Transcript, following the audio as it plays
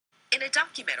In a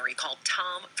documentary called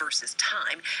Tom versus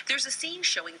Time, there's a scene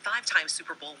showing five-time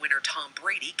Super Bowl winner Tom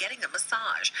Brady getting a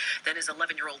massage. Then his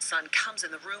 11-year-old son comes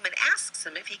in the room and asks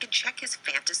him if he can check his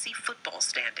fantasy football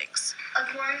standings. I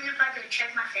was wondering if I could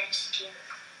check my fantasy team.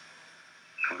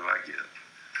 What do I get?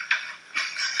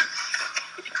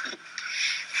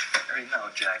 You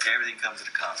know, Jack, everything comes at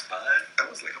a cost, bud. That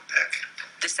was like a peck.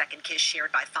 The second kiss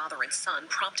shared by father and son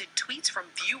prompted tweets from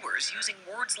viewers using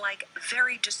words like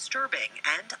very disturbing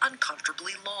and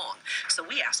uncomfortably long. So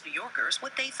we asked New Yorkers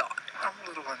what they thought. I'm a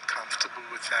little uncomfortable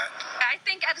with that. I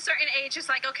think at a certain age, it's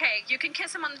like, okay, you can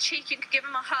kiss him on the cheek, you can give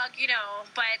him a hug,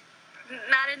 but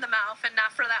not in the mouth and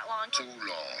not for that long. Too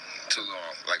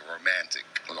long, like romantic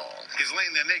long. He's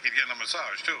laying there naked getting a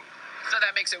massage, too. So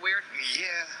that makes it weird?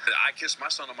 Yeah. I kiss my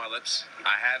son on my lips.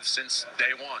 I have since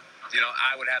day one.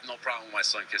 I would have no problem with my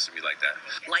son kissing me like that.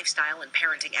 Lifestyle and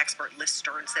parenting expert Liz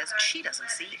Stern says she doesn't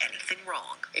see anything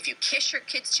wrong. If you kiss your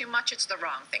kids too much, it's the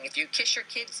wrong thing. If you kiss your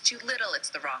kids too little, it's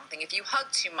the wrong thing. If you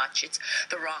hug too much, it's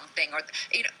the wrong thing. Or,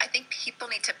 I think people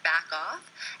need to back off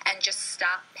and just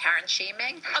stop parent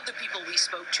shaming. Of the people we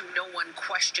spoke to, no one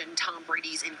questioned Tom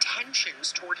Brady's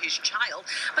intentions toward his child,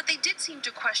 but they did seem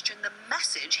to question the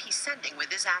message he's sending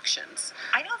with his actions.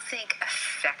 I don't think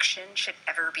affection should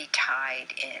ever be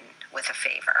tied in with a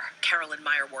favor. Carolyn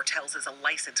Meyer-Wartels is a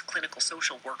licensed clinical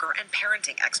social worker and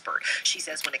parenting expert. She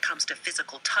says when it comes to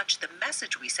physical touch, the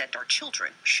message we send our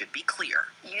children should be clear.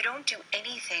 You don't do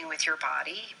anything with your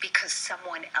body because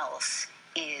someone else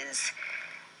is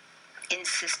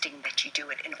insisting that you do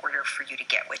it in order for you to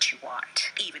get what you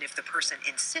want. Even if the person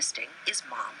insisting is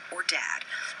mom or dad.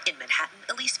 In Manhattan,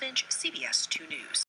 Elise Finch, CBS 2 News.